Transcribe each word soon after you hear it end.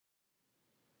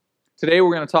Today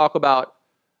we're going to talk about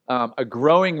a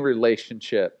growing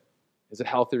relationship is a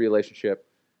healthy relationship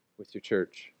with your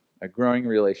church. A growing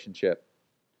relationship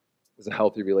is a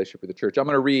healthy relationship with the church. I'm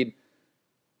going to read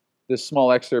this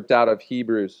small excerpt out of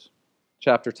Hebrews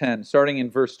chapter 10, starting in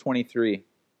verse 23. It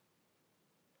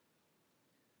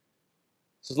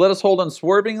says, "Let us hold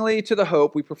unswervingly to the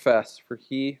hope we profess, for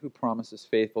he who promises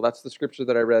faithful." That's the scripture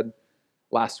that I read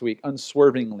last week.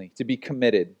 Unswervingly, to be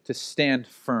committed, to stand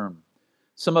firm.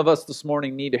 Some of us this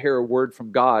morning need to hear a word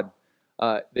from God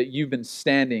that you've been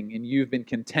standing and you've been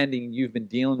contending and you've been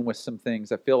dealing with some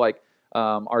things. I feel like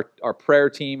our prayer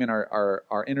team and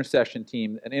our intercession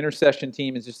team, an intercession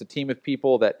team is just a team of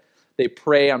people that they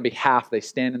pray on behalf, they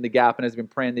stand in the gap, and as they've been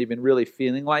praying, they've been really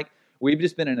feeling like we've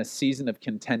just been in a season of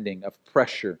contending, of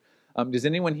pressure. Does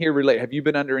anyone here relate? Have you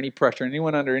been under any pressure?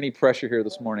 Anyone under any pressure here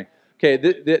this morning? Okay,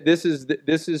 this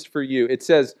is for you. It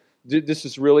says, this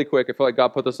is really quick. I feel like God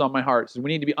put this on my heart. It says we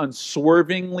need to be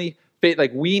unswervingly faithful.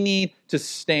 Like we need to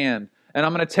stand. And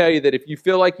I'm going to tell you that if you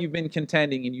feel like you've been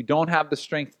contending and you don't have the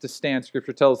strength to stand,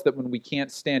 Scripture tells us that when we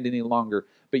can't stand any longer,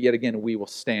 but yet again, we will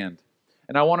stand.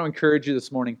 And I want to encourage you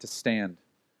this morning to stand.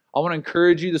 I want to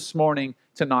encourage you this morning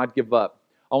to not give up.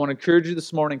 I want to encourage you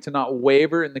this morning to not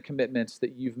waver in the commitments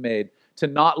that you've made, to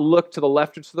not look to the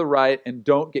left or to the right, and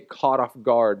don't get caught off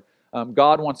guard.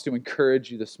 God wants to encourage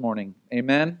you this morning.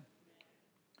 Amen?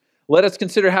 Let us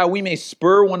consider how we may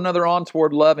spur one another on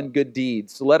toward love and good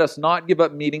deeds. So let us not give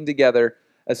up meeting together,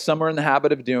 as some are in the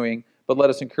habit of doing, but let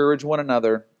us encourage one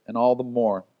another, and all the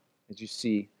more as you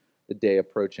see the day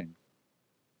approaching.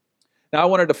 Now I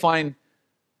want to define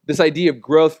this idea of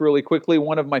growth really quickly.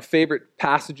 One of my favorite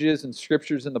passages and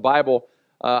scriptures in the Bible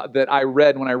that I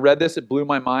read, when I read this, it blew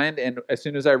my mind. And as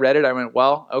soon as I read it, I went,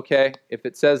 well, okay, if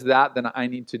it says that, then I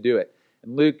need to do it.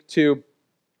 In Luke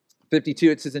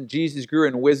 2:52, it says, "And Jesus grew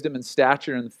in wisdom and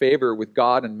stature and favor with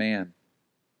God and man."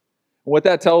 And what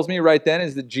that tells me right then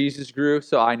is that Jesus grew,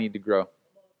 so I need to grow.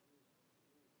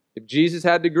 If Jesus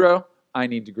had to grow, I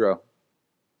need to grow.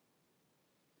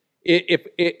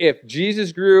 If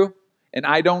Jesus grew and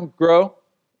I don't grow,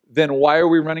 then why are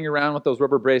we running around with those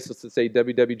rubber bracelets that say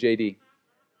WWJD?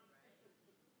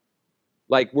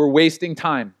 Like we're wasting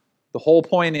time. The whole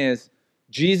point is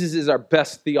Jesus is our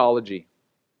best theology.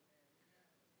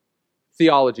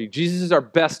 Jesus is our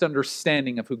best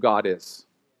understanding of who God is.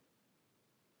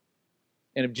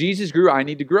 And if Jesus grew, I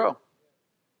need to grow.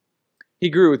 He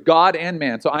grew with God and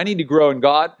man. So I need to grow with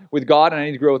God, and I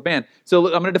need to grow with man. So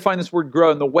I'm going to define this word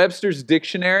grow. In the Webster's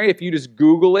Dictionary, if you just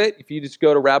Google it, if you just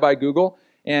go to Rabbi Google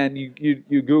and you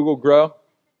Google grow,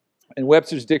 and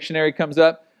Webster's Dictionary comes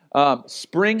up,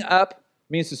 spring up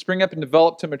means to spring up and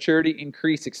develop to maturity,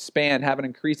 increase, expand, have an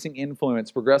increasing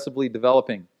influence, progressively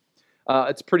developing.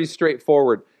 It's pretty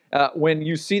straightforward. When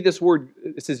you see this word,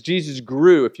 it says Jesus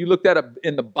grew. If you look that up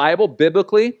in the Bible,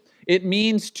 biblically, it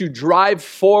means to drive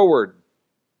forward.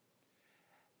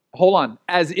 Hold on.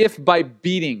 As if by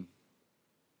beating.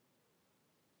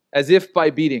 As if by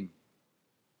beating.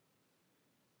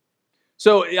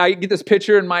 So I get this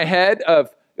picture in my head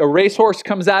of a racehorse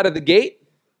comes out of the gate.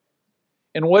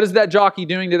 And what is that jockey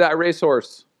doing to that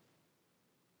racehorse?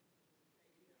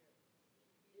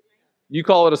 You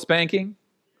call it a spanking?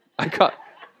 I call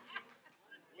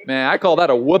that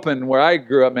a whooping where I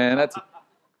grew up, man.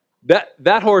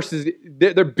 That horse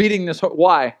they're beating this horse.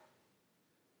 Why?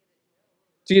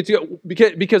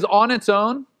 Because on its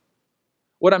own,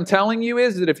 what I'm telling you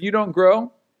is that if you don't grow,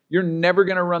 you're never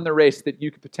going to run the race that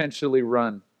you could potentially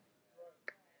run.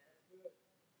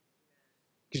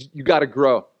 Because you got to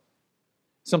grow.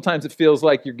 Sometimes it feels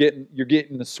like you're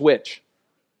getting the switch,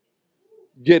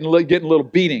 getting a little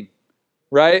beating.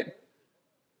 Right?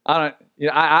 I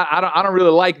don't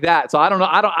really like that. So I don't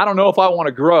know if I want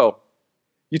to grow.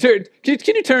 Can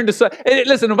you turn to somebody? Hey,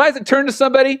 listen, if I turn to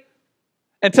somebody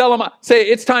and tell them, say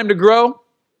it's time to grow.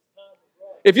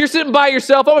 If you're sitting by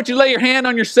yourself, I want you to lay your hand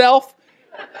on yourself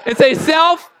and say,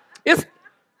 "Self, it's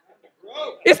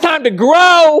time to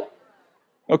grow."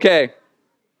 Okay.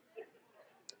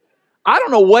 I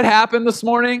don't know what happened this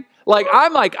morning.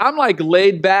 I'm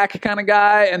laid back kind of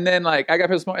guy, and then I got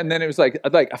pissed, and then it was like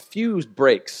a fuse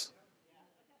breaks.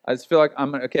 I just feel like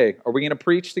I'm okay. Are we going to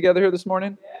preach together here this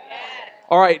morning? Yeah.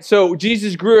 All right. So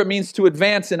Jesus grew. It means to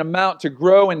advance in amount, to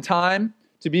grow in time,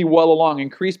 to be well along,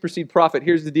 increase, proceed, profit.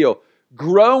 Here's the deal: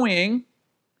 growing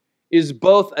is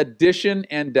both addition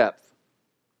and depth.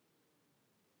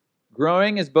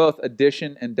 Growing is both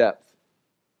addition and depth.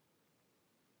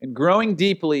 And growing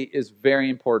deeply is very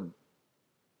important.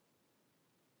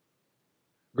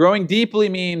 Growing deeply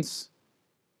means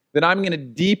that I'm going to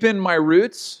deepen my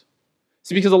roots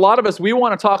See, because a lot of us, we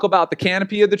want to talk about the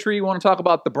canopy of the tree. We want to talk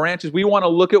about the branches. We want to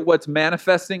look at what's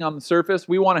manifesting on the surface.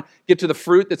 We want to get to the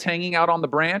fruit that's hanging out on the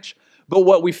branch. But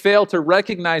what we fail to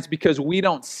recognize because we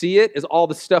don't see it is all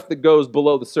the stuff that goes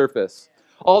below the surface.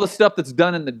 All the stuff that's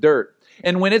done in the dirt.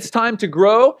 And when it's time to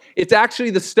grow, it's actually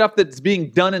the stuff that's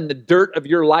being done in the dirt of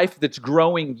your life that's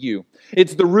growing you.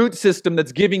 It's the root system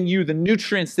that's giving you the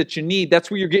nutrients that you need.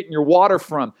 That's where you're getting your water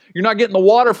from. You're not getting the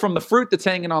water from the fruit that's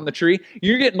hanging on the tree.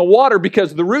 You're getting the water because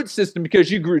of the root system,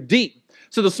 because you grew deep.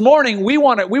 So this morning, we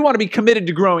want to be committed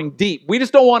to growing deep. We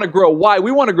just don't want to grow wide.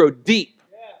 We want to grow deep.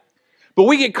 But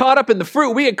we get caught up in the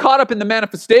fruit. We get caught up in the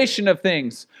manifestation of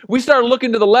things. We start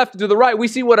looking to the left, to the right. We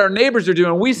see what our neighbors are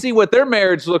doing. We see what their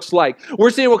marriage looks like. We're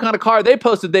seeing what kind of car they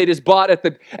posted they just bought at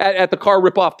the car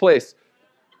rip-off place.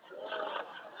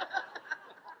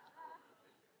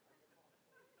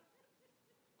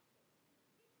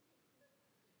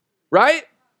 Right?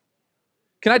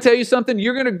 Can I tell you something?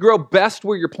 You're going to grow best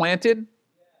where you're planted.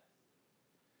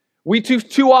 We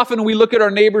too often we look at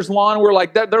our neighbor's lawn, we're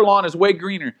like, their lawn is way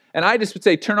greener. And I just would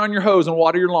say, turn on your hose and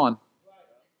water your lawn.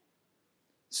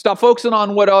 Stop focusing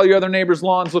on what all your other neighbors'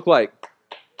 lawns look like.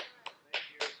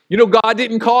 You know, God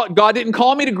didn't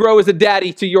call me to grow as a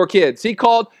daddy to your kids. He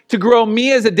called to grow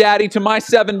me as a daddy to my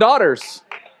 7 daughters.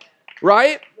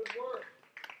 Right?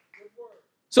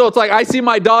 So it's like I see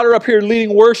my daughter up here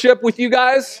leading worship with you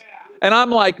guys, and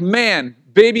I'm like, man,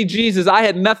 baby Jesus, I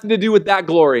had nothing to do with that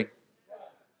glory.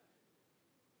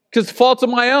 Because faults of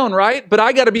my own, right? But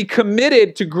I got to be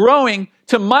committed to growing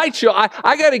to my children.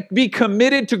 I got to be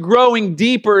committed to growing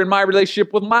deeper in my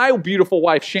relationship with my beautiful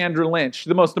wife, Chandra Lynch,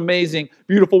 the most amazing,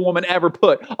 beautiful woman ever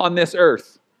put on this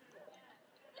earth.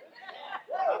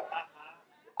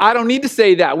 I don't need to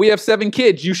say that. We have 7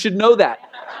 kids. You should know that.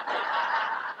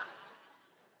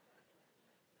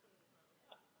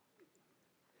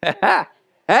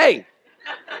 Hey!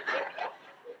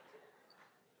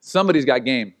 Somebody's got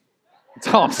game. That's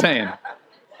all I'm saying.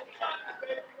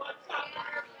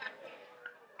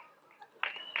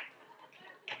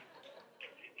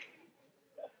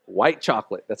 White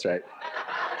chocolate, that's right.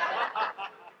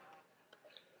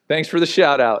 Thanks for the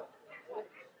shout out.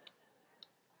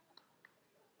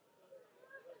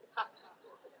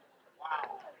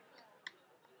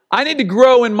 I need to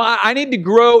grow in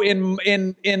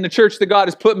the church that God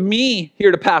has put me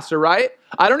here to pastor, right?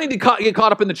 I don't need to get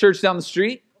caught up in the church down the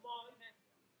street.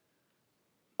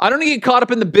 I don't need to get caught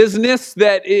up in the business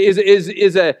that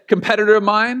is a competitor of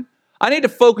mine. I need to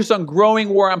focus on growing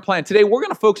where I'm planted. Today, we're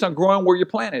going to focus on growing where you're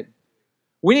planted.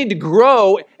 We need to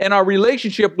grow in our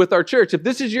relationship with our church. If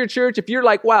this is your church, if you're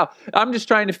like, wow, I'm just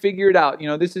trying to figure it out. You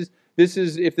know, if this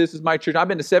is my church. I've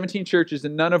been to 17 churches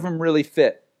and none of them really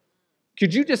fit.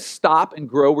 Could you just stop and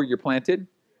grow where you're planted?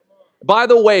 By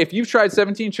the way, if you've tried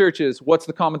 17 churches, what's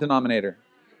the common denominator?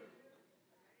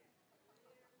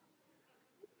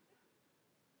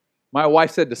 My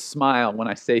wife said to smile when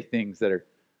I say things that are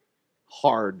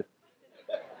hard.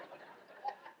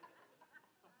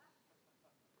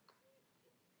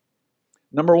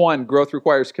 Number 1, growth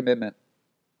requires commitment.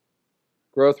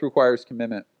 Growth requires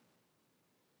commitment.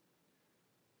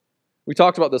 We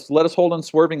talked about this. Let us hold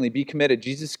unswervingly, be committed.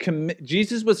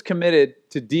 Jesus was committed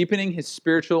to deepening his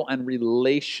spiritual and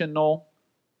relational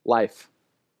life.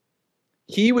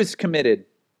 He was committed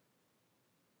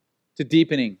to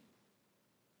deepening.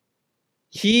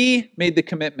 He made the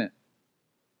commitment.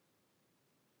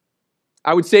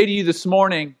 I would say to you this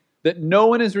morning that no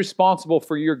one is responsible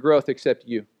for your growth except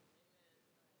you.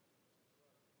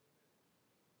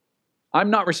 I'm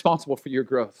not responsible for your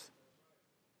growth.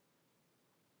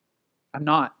 I'm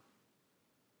not.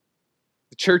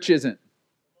 The church isn't.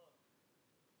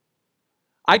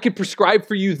 I could prescribe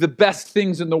for you the best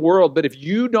things in the world, but if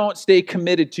you don't stay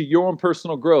committed to your own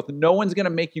personal growth, no one's going to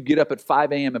make you get up at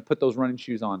 5 a.m. and put those running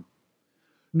shoes on.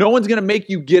 No one's going to make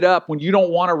you get up when you don't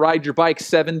want to ride your bike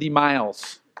 70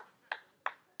 miles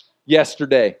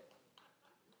yesterday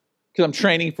because I'm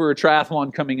training for a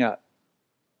triathlon coming up.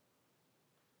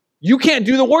 You can't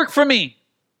do the work for me.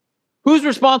 Who's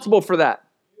responsible for that?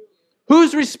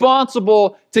 Who's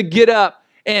responsible to get up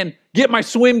and get my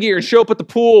swim gear and show up at the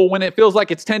pool when it feels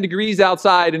like it's 10 degrees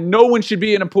outside and no one should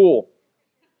be in a pool?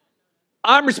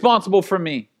 I'm responsible for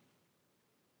me.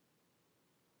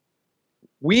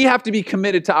 We have to be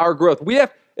committed to our growth.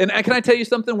 And can I tell you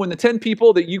something? When the 10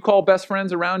 people that you call best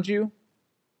friends around you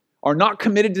are not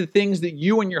committed to the things that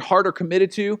you and your heart are committed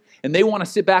to, and they want to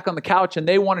sit back on the couch and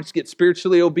they want to get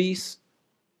spiritually obese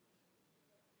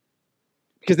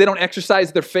because they don't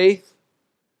exercise their faith,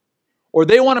 or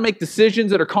they want to make decisions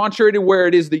that are contrary to where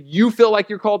it is that you feel like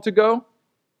you're called to go,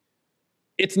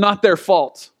 it's not their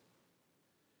fault.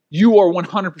 you are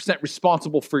 100%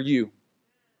 responsible for you.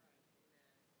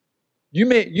 You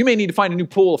may need to find a new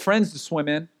pool of friends to swim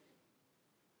in.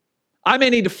 I may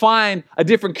need to find a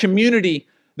different community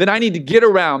that I need to get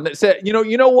around that said,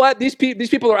 you know what? These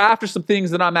people are after some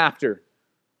things that I'm after.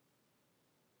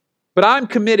 But I'm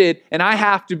committed and I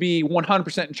have to be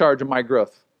 100% in charge of my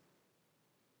growth.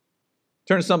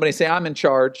 Turn to somebody and say, I'm in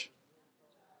charge.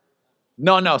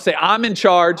 No, say, I'm in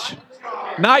charge.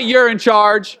 Not you're in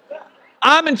charge.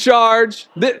 I'm in charge.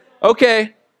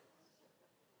 Okay.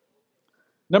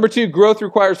 Number 2, growth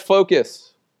requires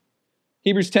focus.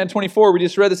 Hebrews 10:24, we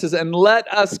just read this, says, and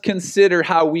let us consider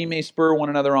how we may spur one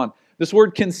another on. This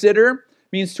word consider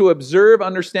means to observe,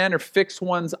 understand, or fix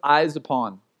one's eyes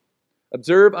upon.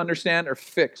 Observe, understand, or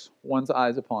fix one's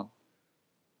eyes upon.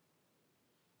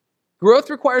 Growth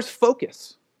requires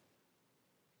focus.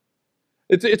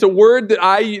 It's a word that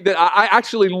I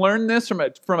actually learned this from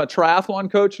a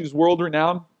triathlon coach who's world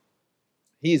renowned.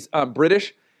 He's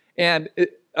British, and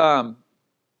the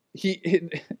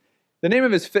name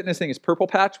of his fitness thing is Purple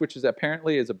Patch, which is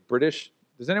apparently a British.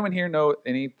 Does anyone here know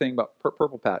anything about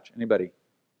Purple Patch? Anybody?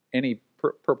 Any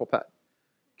Purple Patch?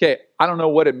 Okay, I don't know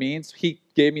what it means. He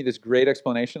gave me this great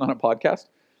explanation on a podcast.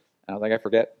 I was like, I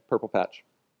forget Purple Patch.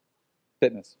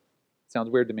 Fitness. Sounds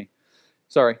weird to me.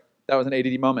 Sorry, that was an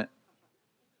ADD moment.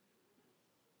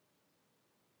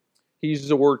 He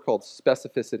uses a word called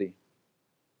specificity.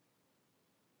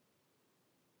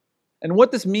 And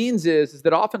what this means is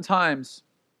that oftentimes,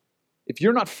 if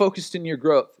you're not focused in your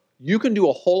growth, you can do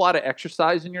a whole lot of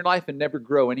exercise in your life and never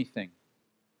grow anything.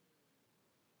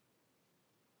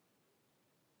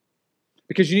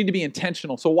 Because you need to be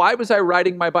intentional. So why was I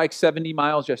riding my bike 70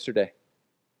 miles yesterday?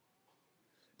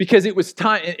 Because it was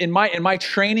time, in my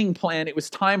training plan, it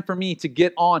was time for me to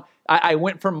get on. I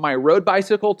went from my road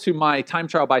bicycle to my time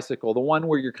trial bicycle, the one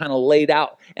where you're kind of laid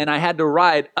out. And I had to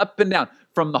ride up and down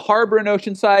from the harbor and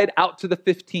Oceanside out to the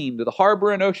 15, to the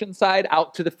harbor and Oceanside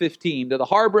out to the 15, to the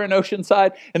harbor and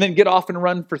Oceanside, and then get off and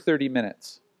run for 30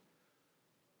 minutes.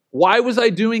 Why was I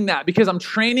doing that? Because I'm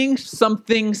training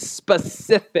something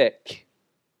specific.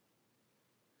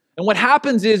 And what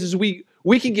happens is we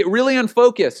can get really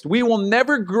unfocused. We will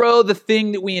never grow the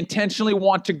thing that we intentionally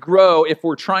want to grow if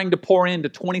we're trying to pour into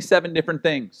 27 different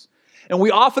things. And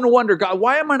we often wonder, God,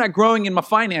 why am I not growing in my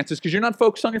finances? Because you're not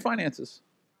focused on your finances.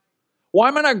 Why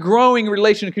am I not growing in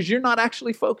relationships? Because you're not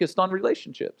actually focused on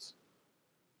relationships.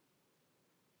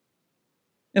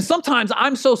 And sometimes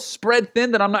I'm so spread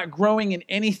thin that I'm not growing in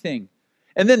anything.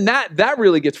 And then that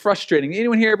really gets frustrating.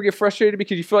 Anyone here ever get frustrated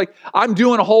because you feel like I'm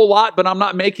doing a whole lot, but I'm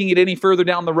not making it any further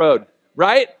down the road?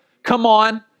 Right? Come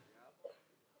on.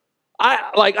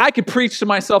 I could preach to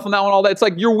myself on that one all that. It's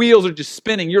like your wheels are just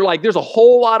spinning. You're like, there's a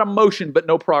whole lot of motion, but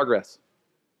no progress.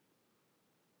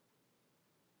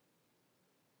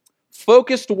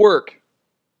 Focused work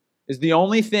is the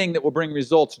only thing that will bring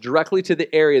results directly to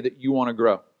the area that you want to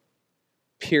grow.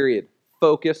 Period.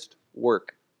 Focused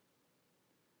work.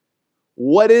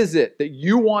 What is it that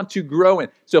you want to grow in?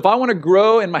 So if I want to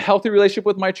grow in my healthy relationship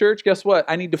with my church, guess what?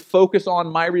 I need to focus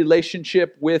on my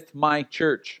relationship with my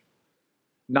church.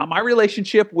 Not my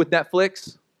relationship with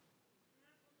Netflix.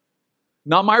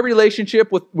 Not my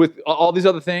relationship with all these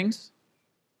other things.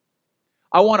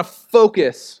 I want to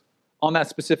focus on that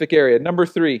specific area. Number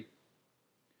 3,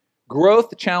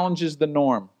 growth challenges the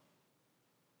norm.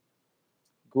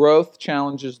 Growth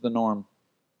challenges the norm.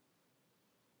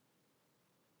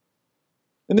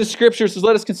 And this scripture says,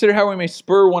 let us consider how we may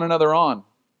spur one another on.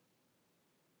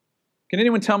 Can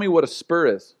anyone tell me what a spur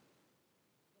is?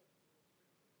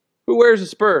 Who wears a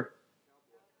spur?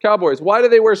 Cowboys. Why do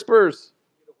they wear spurs?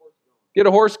 Get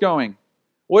a horse going.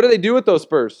 What do they do with those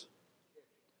spurs?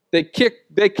 They kick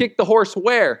the horse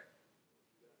where?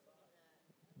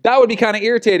 That would be kind of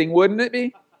irritating, wouldn't it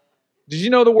be? Did you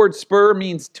know the word spur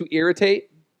means to irritate?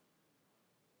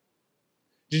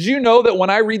 Did you know that when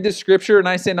I read this scripture and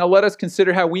I say, now let us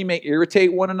consider how we may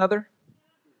irritate one another?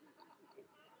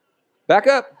 Back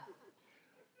up.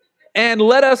 And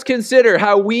let us consider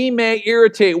how we may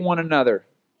irritate one another.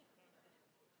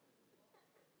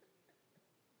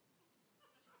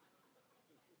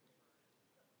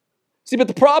 See, but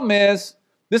the problem is,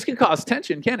 this can cause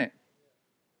tension, can it?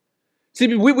 See,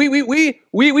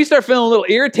 we start feeling a little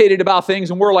irritated about things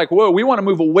and we're like, whoa, we want to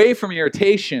move away from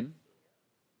irritation.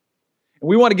 And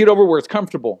we want to get over where it's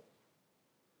comfortable.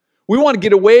 We want to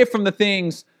get away from the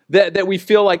things that we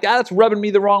feel like, that's rubbing me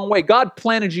the wrong way. God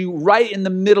planted you right in the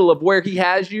middle of where He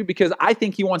has you because I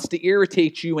think He wants to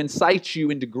irritate you, incite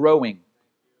you into growing.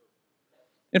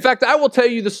 In fact, I will tell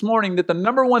you this morning that the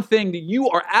number one thing that you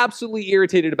are absolutely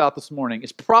irritated about this morning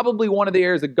is probably one of the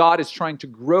areas that God is trying to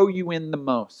grow you in the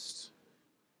most.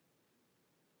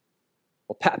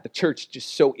 Well, Pat, the church is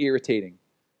just so irritating.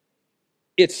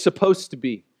 It's supposed to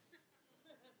be.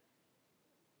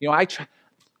 You know, I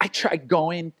tried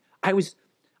going. I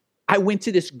went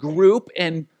to this group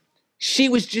and she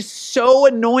was just so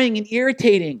annoying and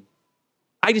irritating.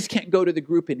 I just can't go to the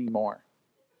group anymore.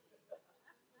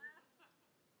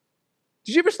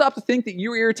 Did you ever stop to think that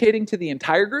you were irritating to the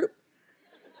entire group?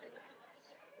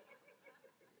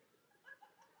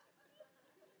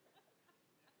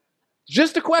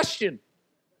 Just a question.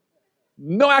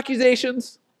 No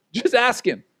accusations. Just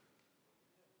asking.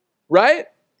 Right?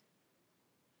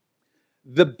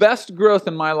 The best growth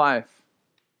in my life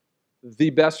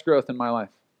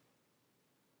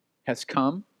has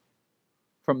come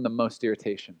from the most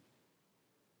irritation.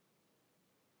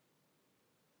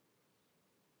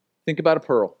 Think about a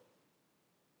pearl.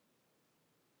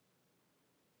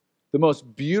 The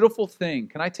most beautiful thing,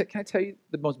 can I tell you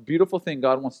the most beautiful thing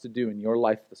God wants to do in your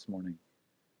life this morning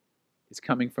is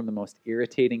coming from the most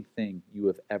irritating thing you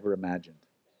have ever imagined.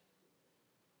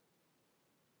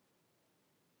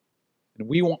 And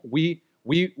we want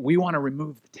to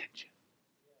remove the tension.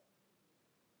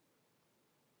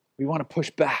 We want to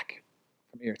push back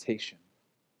from irritation.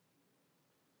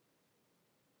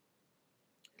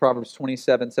 Proverbs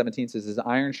 27:17 says, as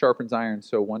iron sharpens iron,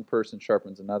 so one person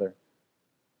sharpens another.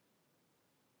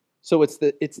 So it's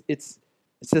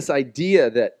this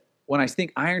idea that when I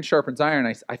think iron sharpens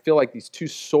iron, I feel like these two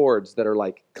swords that are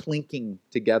like clinking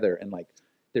together and like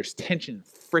there's tension,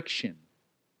 friction.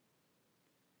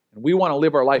 And we want to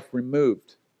live our life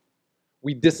removed.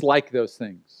 We dislike those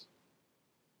things.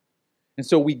 And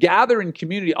so we gather in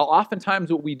community.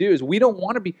 Oftentimes what we do is we don't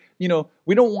want to be, we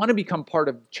don't want to become part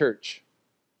of the church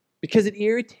because it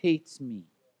irritates me.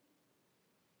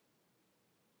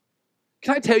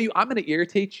 Can I tell you, I'm going to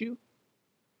irritate you?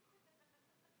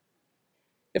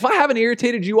 If I haven't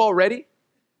irritated you already,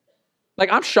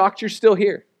 like I'm shocked you're still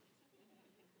here.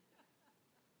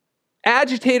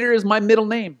 Agitator is my middle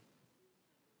name.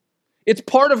 It's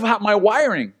part of my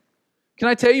wiring. Can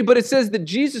I tell you? But it says that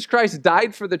Jesus Christ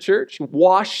died for the church,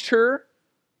 washed her.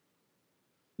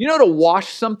 You know, to wash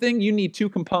something, you need two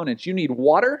components. You need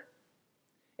water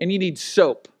and you need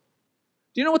soap.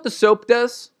 Do you know what the soap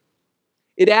does?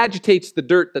 It agitates the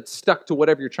dirt that's stuck to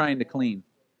whatever you're trying to clean.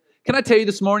 Can I tell you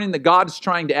this morning that God is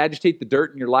trying to agitate the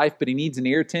dirt in your life, but he needs an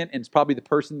irritant, and it's probably the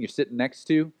person you're sitting next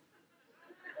to?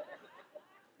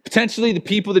 Potentially the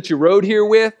people that you rode here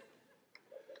with.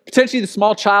 Potentially the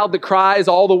small child that cries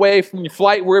all the way from your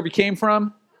flight, wherever you came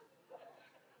from.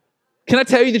 Can I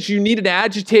tell you that you need an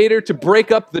agitator to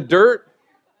break up the dirt?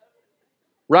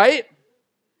 Right?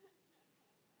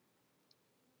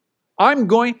 I'm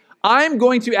going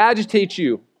to agitate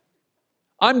you.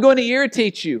 I'm going to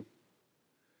irritate you.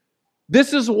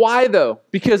 This is why, though,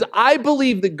 because I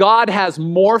believe that God has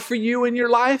more for you in your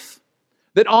life,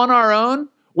 that on our own,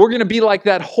 we're going to be like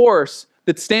that horse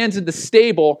that stands in the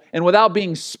stable and without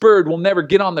being spurred will never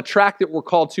get on the track that we're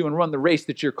called to and run the race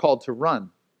that you're called to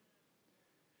run.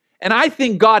 And I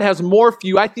think God has more for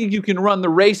you. I think you can run the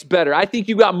race better. I think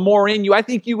you got more in you. I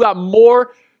think you have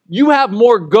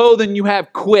more go than you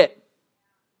have quit.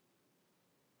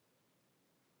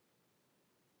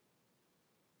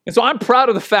 And so I'm proud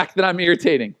of the fact that I'm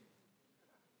irritating.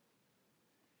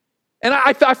 And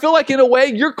I feel like in a way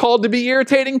you're called to be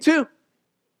irritating too.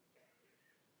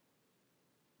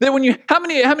 That when how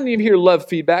many of you here love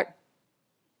feedback?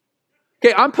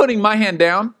 Okay, I'm putting my hand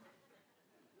down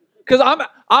because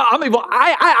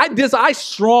I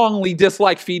strongly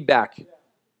dislike feedback.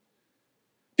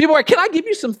 People are like, can I give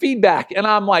you some feedback? And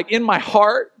I'm like, in my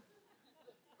heart,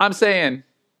 I'm saying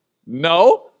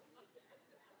no.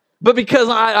 But because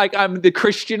I'm the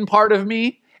Christian part of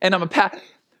me, and I'm a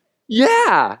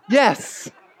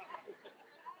yes.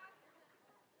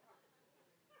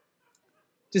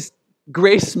 Just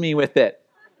grace me with it.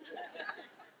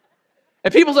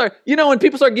 And when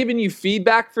people start giving you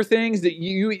feedback for things that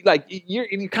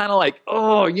you're kind of like,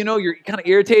 oh, you're kind of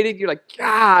irritated. You're like,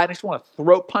 God, I just want to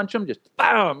throat punch them. Just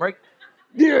bam, right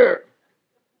there.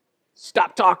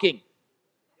 Stop talking.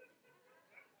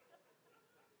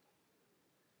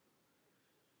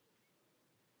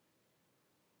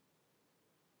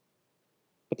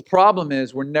 But the problem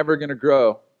is we're never going to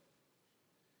grow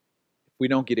if we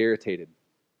don't get irritated.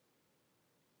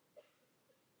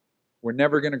 We're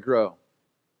never going to grow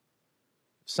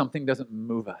if something doesn't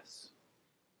move us.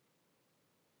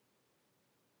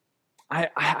 I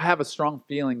have a strong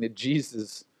feeling that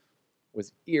Jesus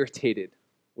was irritated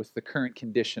with the current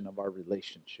condition of our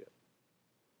relationship.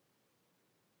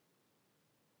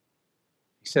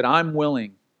 He said, I'm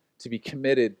willing to be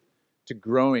committed to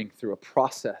growing through a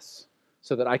process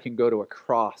so that I can go to a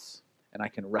cross and I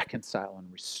can reconcile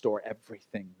and restore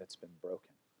everything that's been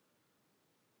broken.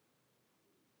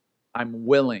 I'm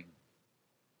willing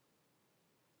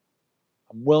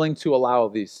to allow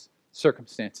these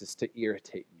circumstances to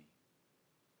irritate me.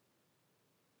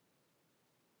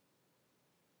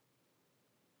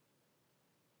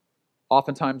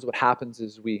 Oftentimes what happens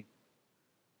is we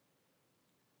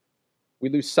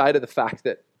lose sight of the fact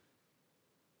that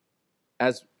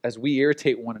as we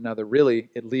irritate one another, really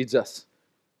it leads us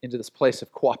into this place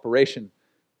of cooperation,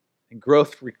 and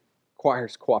growth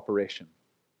requires cooperation.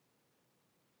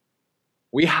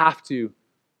 We have to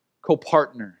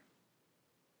co-partner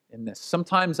in this.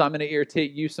 Sometimes I'm going to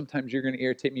irritate you, sometimes you're going to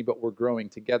irritate me, but we're growing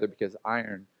together because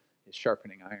iron is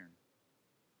sharpening iron.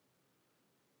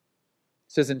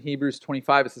 It says in Hebrews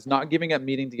 25, it says, not giving up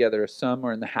meeting together as some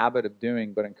are in the habit of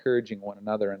doing, but encouraging one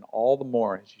another, and all the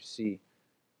more as you see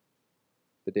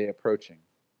the day approaching.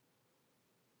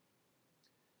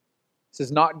 It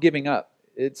says not giving up.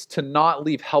 It's to not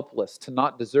leave helpless, to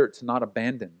not desert, to not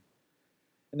abandon.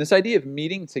 And this idea of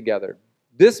meeting together,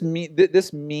 this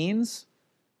means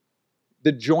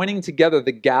the joining together,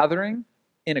 the gathering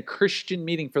in a Christian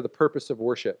meeting for the purpose of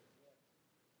worship.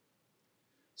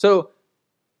 So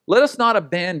let us not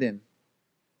abandon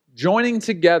joining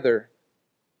together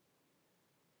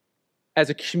as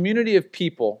a community of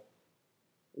people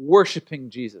worshiping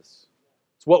Jesus.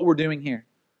 It's what we're doing here.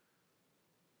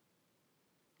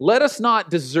 Let us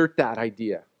not desert that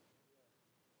idea.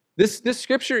 This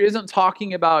scripture isn't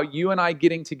talking about you and I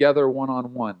getting together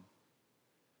one-on-one.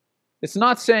 It's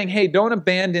not saying, hey, don't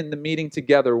abandon the meeting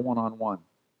together one-on-one.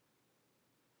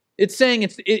 It's saying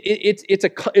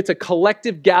it's a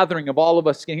collective gathering of all of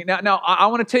us. Now I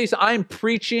want to tell you something. I'm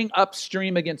preaching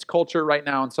upstream against culture right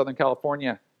now in Southern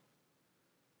California.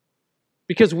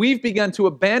 Because we've begun to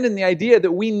abandon the idea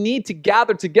that we need to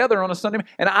gather together on a Sunday.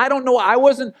 And I don't know,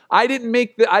 I didn't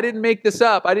make this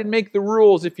up. I didn't make the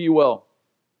rules, if you will.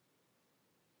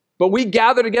 But we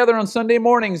gather together on Sunday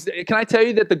mornings. Can I tell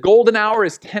you that the golden hour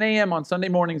is 10 a.m. on Sunday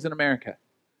mornings in America?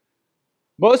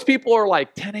 Most people are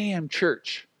like, 10 a.m.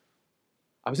 church.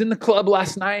 I was in the club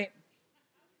last night.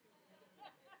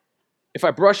 If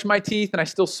I brush my teeth and I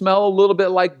still smell a little bit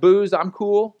like booze, I'm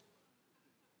cool.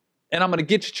 And I'm going to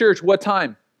get to church. What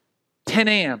time? 10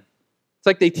 a.m. It's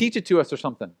like they teach it to us or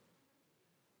something.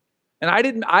 And I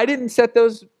didn't set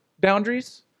those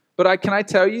boundaries, but can I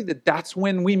tell you that that's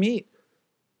when we meet.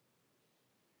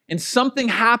 And something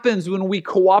happens when we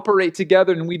cooperate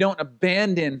together and we don't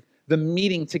abandon the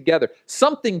meeting together.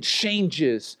 Something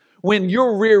changes when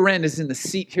your rear end is in the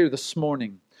seat here this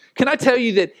morning. Can I tell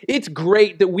you that it's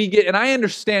great that we get, and I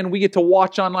understand we get to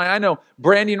watch online. I know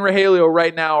Brandy and Rogelio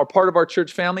right now are part of our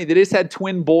church family. They just had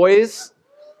twin boys.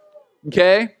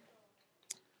 Okay?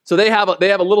 So they have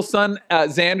a little son,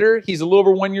 Xander. He's a little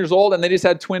over 1 year old, and they just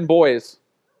had twin boys.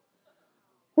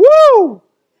 Woo!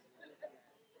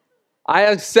 I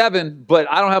have 7, but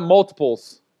I don't have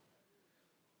multiples.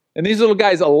 And these little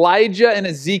guys, Elijah and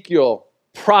Ezekiel,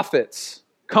 prophets.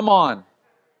 Come on.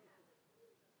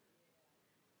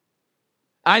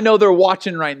 I know they're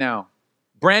watching right now.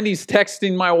 Brandy's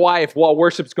texting my wife while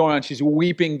worship's going on. She's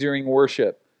weeping during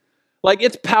worship. Like,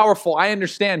 it's powerful. I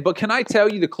understand. But can I tell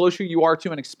you, the closer you are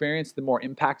to an experience, the more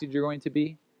impacted you're going to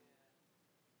be?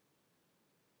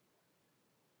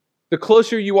 The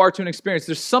closer you are to an experience,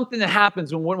 there's something that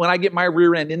happens when I get my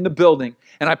rear end in the building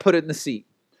and I put it in the seat.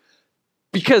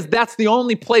 Because that's the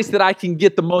only place that I can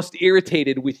get the most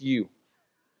irritated with you.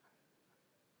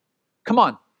 Come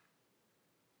on.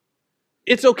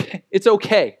 It's okay. It's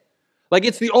okay. Like,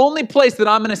 it's the only place that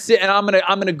I'm going to sit and I'm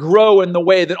going to grow in the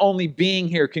way that only being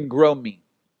here can grow me.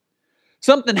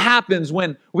 Something happens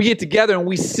when we get together and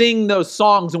we sing those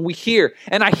songs and we hear.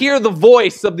 And I hear the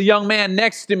voice of the young man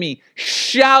next to me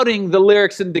shouting the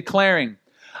lyrics and declaring.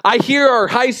 I hear our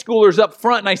high schoolers up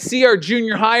front and I see our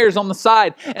junior hires on the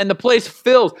side and the place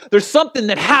fills. There's something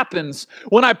that happens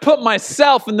when I put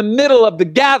myself in the middle of the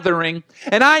gathering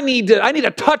and I need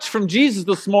a touch from Jesus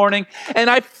this morning and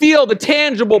I feel the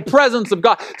tangible presence of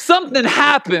God. Something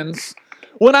happens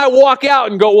when I walk out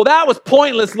and go, well, that was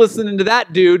pointless listening to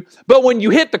that dude. But when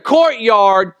you hit the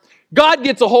courtyard, God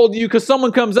gets a hold of you because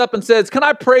someone comes up and says, can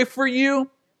I pray for you?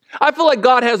 I feel like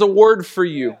God has a word for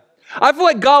you. I feel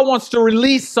like God wants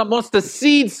to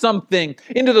seed something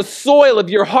into the soil of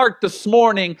your heart this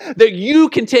morning that you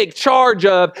can take charge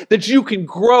of, that you can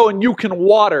grow and you can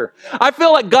water. I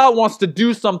feel like God wants to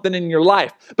do something in your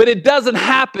life, but it doesn't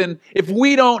happen if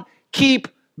we don't keep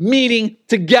meeting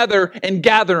together and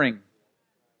gathering.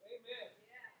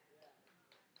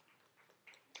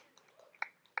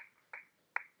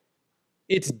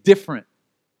 It's different.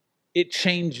 It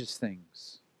changes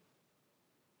things.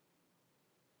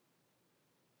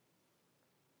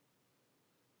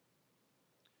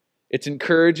 It's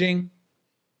encouraging,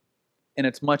 and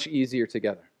it's much easier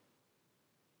together.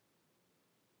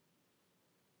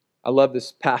 I love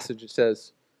this passage. It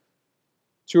says,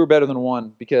 two are better than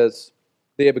one because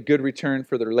they have a good return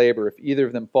for their labor. If either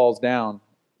of them falls down,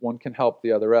 one can help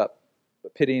the other up.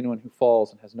 But pity anyone who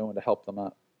falls and has no one to help them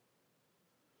up.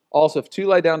 Also, if two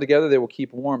lie down together, they will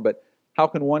keep warm. But how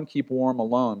can one keep warm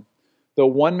alone? Though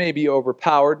one may be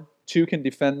overpowered, two can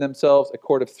defend themselves. A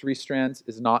cord of 3 strands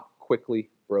is not quickly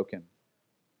broken.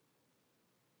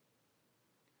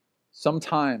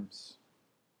 Sometimes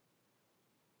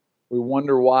we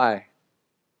wonder why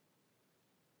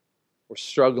we're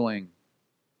struggling.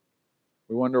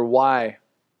 We wonder why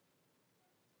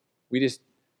we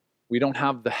don't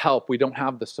have the help, we don't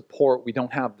have the support, we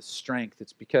don't have the strength.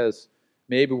 It's because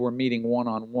maybe we're meeting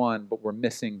one-on-one, but we're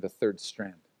missing the 3rd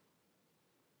strand.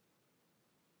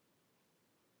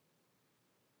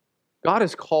 God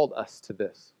has called us to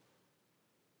this.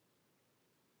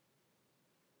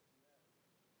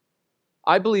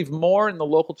 I believe more in the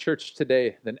local church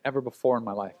today than ever before in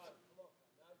my life.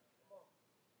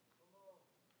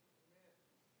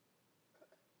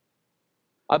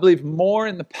 I believe more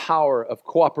in the power of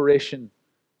cooperation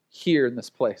here in this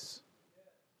place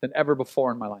than ever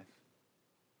before in my life.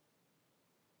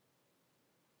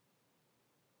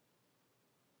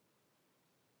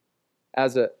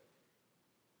 As a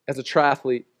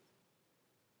triathlete,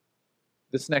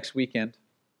 this next weekend,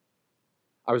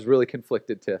 I was really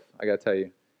conflicted, Tiff, I got to tell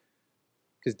you.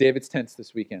 Because David's Tent's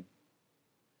this weekend.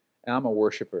 And I'm a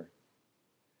worshiper.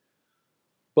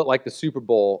 But like the Super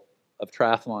Bowl of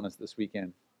triathlon is this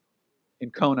weekend.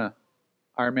 In Kona,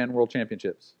 Ironman World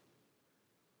Championships.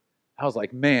 I was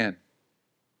like, man,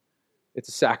 it's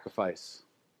a sacrifice.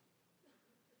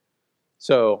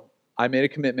 So I made a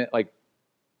commitment, like,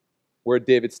 we're at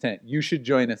David's Tent. You should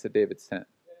join us at David's Tent.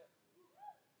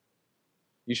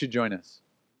 You should join us.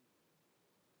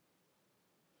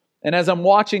 And as I'm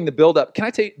watching the build-up, can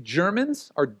I tell you,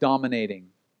 Germans are dominating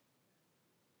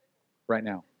right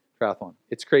now, triathlon.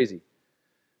 It's crazy.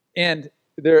 And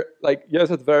they're like,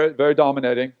 yes, it's very, very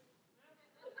dominating.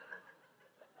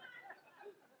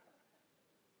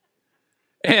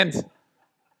 And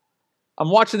I'm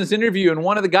watching this interview, and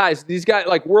one of the guys, these guys,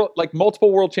 like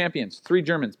multiple world champions, 3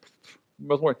 Germans,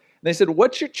 and they said,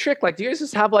 "What's your trick? Like, do you guys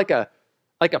just have like a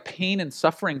pain and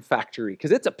suffering factory?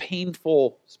 Because it's a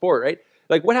painful sport, right?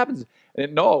 Like, what happens?"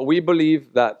 And no, we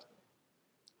believe that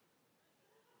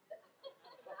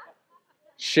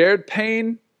shared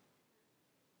pain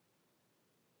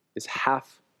is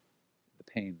half the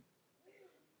pain.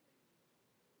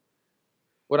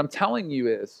 What I'm telling you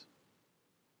is,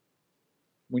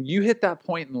 when you hit that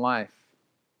point in life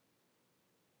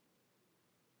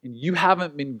and you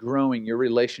haven't been growing your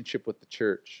relationship with the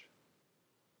church,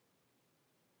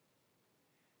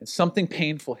 and something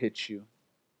painful hits you,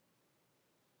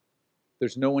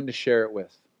 there's no one to share it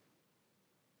with.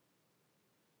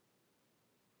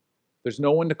 There's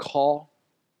no one to call.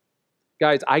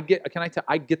 Guys, I get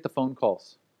the phone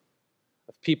calls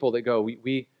of people that go,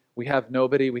 we have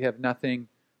nobody, we have nothing,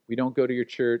 we don't go to your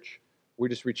church, we're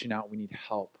just reaching out, we need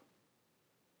help.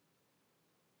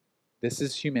 This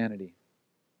is humanity.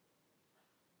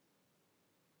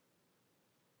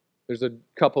 There's a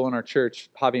couple in our church,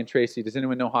 Javi and Tracy. Does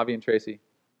anyone know Javi and Tracy?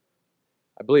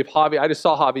 I believe Javi, I just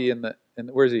saw Javi in the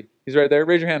where is he? He's right there.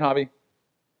 Raise your hand, Javi.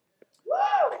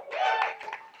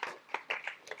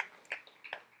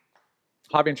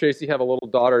 Javi and Tracy have a little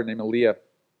daughter named Aaliyah,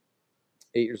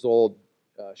 8 years old.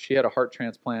 She had a heart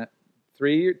transplant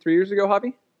 3 years ago,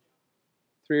 Javi?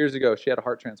 3 years ago, she had a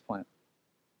heart transplant.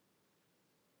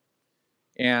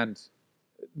 And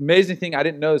amazing thing, I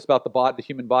didn't know this about the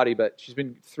human body, but she's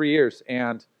been 3 years,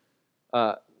 and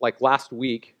like last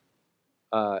week,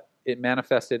 it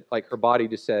manifested, like her body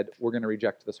just said, we're going to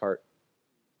reject this heart.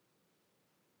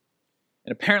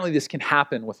 And apparently this can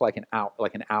happen with like an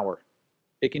hour.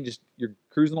 It can just, you're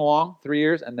cruising along 3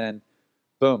 years, and then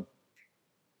boom,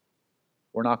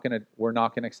 we're not going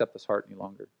to accept this heart any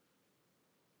longer.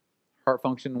 Heart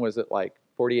function was at like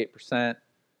 48%.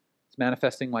 It's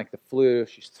manifesting like the flu.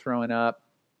 She's throwing up.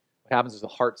 What happens is the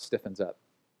heart stiffens up.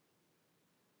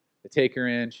 They take her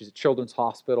in. She's at Children's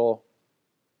Hospital.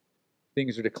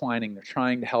 Things are declining. They're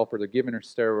trying to help her. They're giving her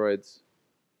steroids.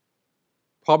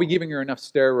 Probably giving her enough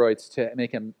steroids to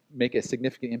make a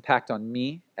significant impact on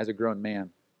me as a grown man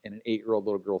in an 8-year-old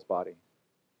little girl's body.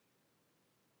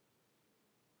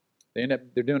 They're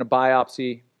doing a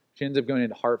biopsy. She ends up going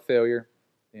into heart failure.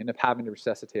 They end up having to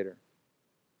resuscitate her.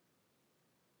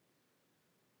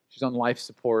 She's on life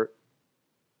support.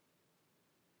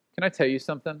 Can I tell you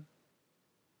something?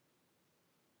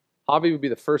 Javi would be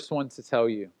the first one to tell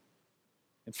you.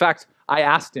 In fact, I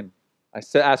asked him.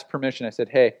 Asked permission. I said,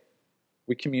 hey,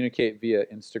 we communicate via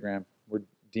Instagram. We're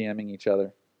DMing each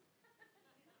other.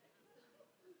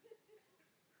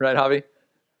 Right, Javi?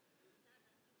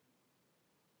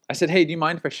 I said, hey, do you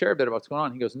mind if I share a bit about what's going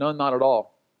on? He goes, no, not at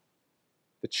all.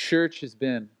 The church has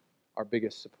been our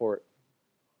biggest support.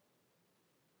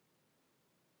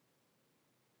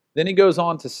 Then he goes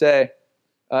on to say,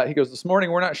 he goes, this morning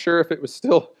we're not sure if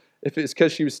it's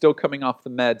because she was still coming off the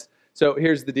meds. So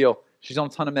here's the deal. She's on a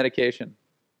ton of medication.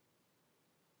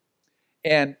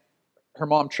 And her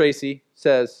mom, Tracy,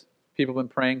 says, people have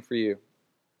been praying for you.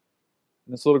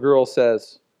 And this little girl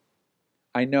says,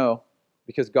 I know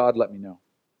because God let me know.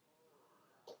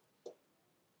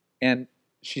 And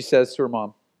she says to her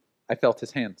mom, I felt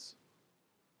his hands.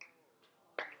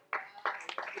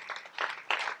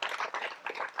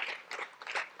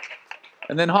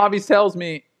 And then Javi tells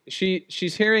me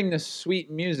she's hearing this sweet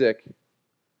music,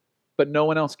 but no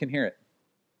one else can hear it.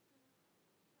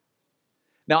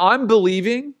 Now I'm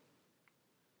believing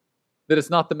that it's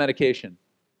not the medication.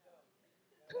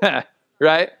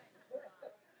 Right?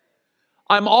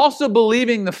 I'm also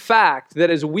believing the fact that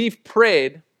as we've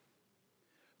prayed,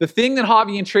 the thing that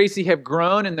Javi and Tracy have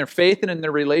grown in their faith and in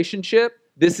their relationship,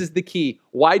 this is the key.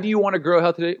 Why do you want to grow a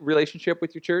healthy relationship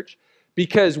with your church?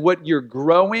 Because what you're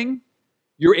growing,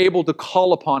 you're able to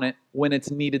call upon it when it's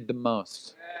needed the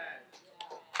most.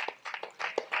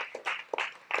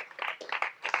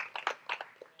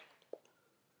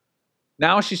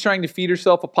 Now she's trying to feed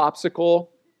herself a popsicle.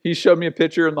 He showed me a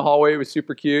picture in the hallway. It was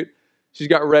super cute. She's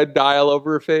got red dye all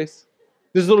over her face.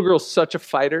 This little girl's such a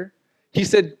fighter.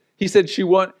 He's like,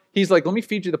 let me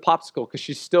feed you the popsicle because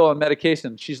she's still on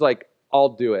medication. She's like, I'll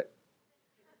do it.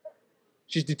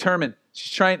 She's determined.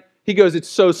 She's trying. He goes, it's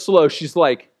so slow. She's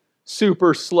like,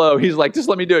 super slow. He's like, just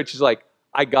let me do it. She's like,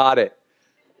 I got it.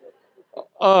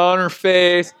 On her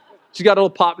face. She got a little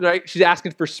pop, right? She's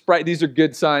asking for Sprite. These are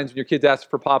good signs when your kids ask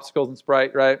for popsicles and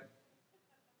Sprite, right?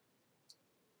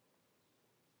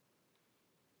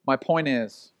 My point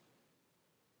is,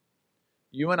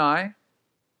 you and I,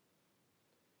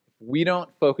 we don't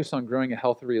focus on growing a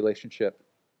healthy relationship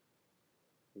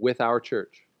with our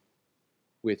church,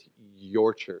 with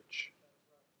your church.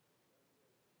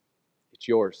 It's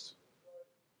yours.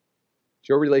 It's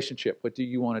your relationship. What do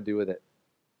you want to do with it?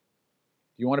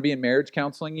 Do you want to be in marriage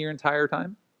counseling your entire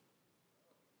time?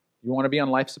 Do you want to be on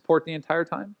life support the entire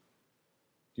time?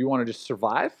 Do you want to just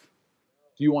survive?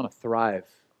 Do you want to thrive?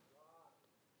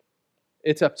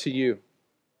 It's up to you.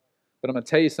 But I'm going to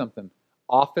tell you something.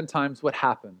 Oftentimes what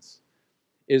happens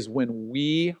is when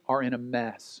we are in a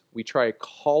mess, we try to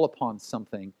call upon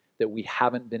something that we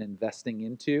haven't been investing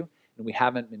into, and we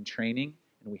haven't been training,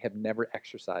 and we have never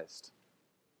exercised.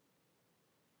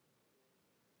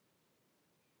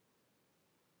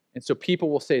 And so people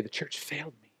will say, the church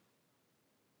failed me.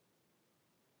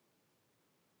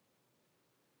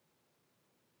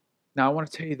 Now I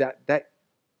want to tell you that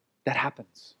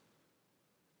happens.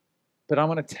 But I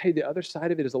want to tell you the other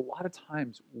side of it is a lot of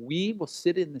times we will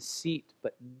sit in the seat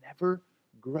but never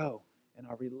grow in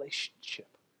our relationship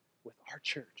with our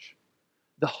church.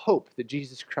 The hope that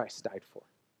Jesus Christ died for.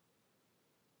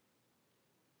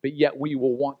 But yet we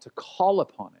will want to call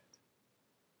upon it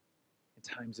in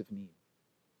times of need.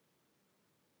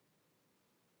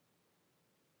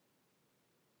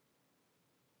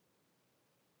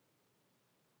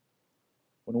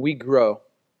 When we grow,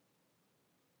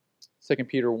 2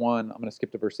 Peter 1, I'm going to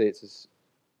skip to verse 8. It says,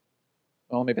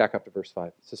 let me back up to verse 5.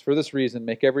 It says, for this reason,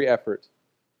 make every effort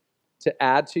to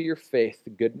add to your faith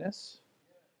goodness,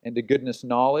 and to goodness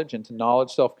knowledge, and to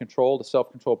knowledge self-control, to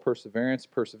self-control perseverance,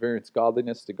 perseverance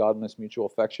godliness, to godliness mutual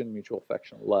affection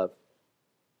love.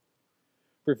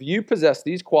 For if you possess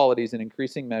these qualities in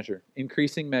increasing measure,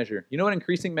 you know what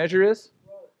increasing measure is?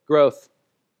 Growth.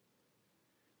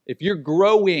 If you're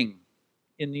growing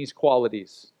in these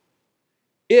qualities,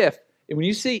 when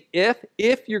you see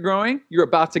if you're growing, you're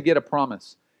about to get a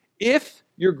promise. If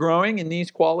you're growing in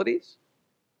these qualities,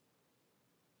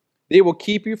 they will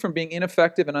keep you from being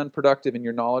ineffective and unproductive in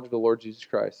your knowledge of the Lord Jesus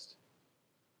Christ.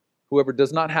 Whoever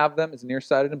does not have them is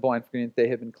nearsighted and blind, forgetting that they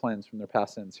have been cleansed from their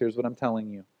past sins. Here's what I'm telling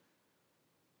you.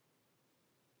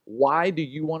 Why do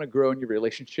you want to grow in your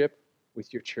relationship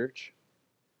with your church?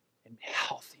 In a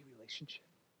healthy relationship.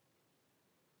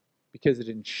 Because it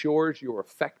ensures your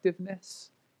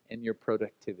effectiveness and your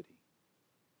productivity.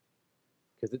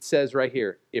 Because it says right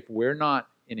here, if we're not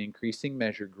in increasing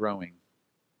measure growing,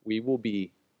 we will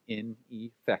be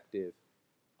ineffective,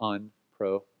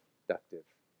 unproductive.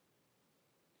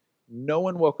 No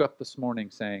one woke up this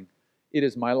morning saying, it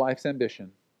is my life's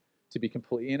ambition to be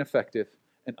completely ineffective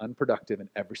and unproductive in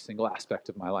every single aspect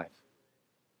of my life.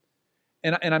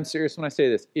 And I'm serious when I say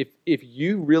this. If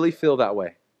you really feel that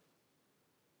way,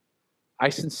 I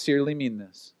sincerely mean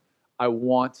this. I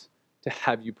want to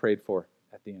have you prayed for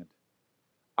at the end.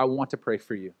 I want to pray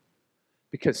for you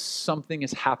because something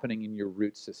is happening in your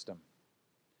root system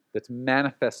that's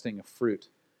manifesting a fruit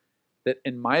that,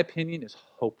 in my opinion, is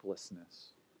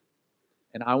hopelessness.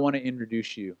 And I want to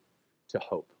introduce you to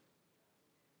hope.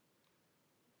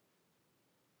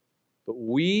 But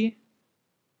we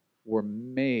were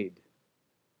made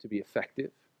to be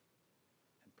effective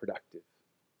and productive.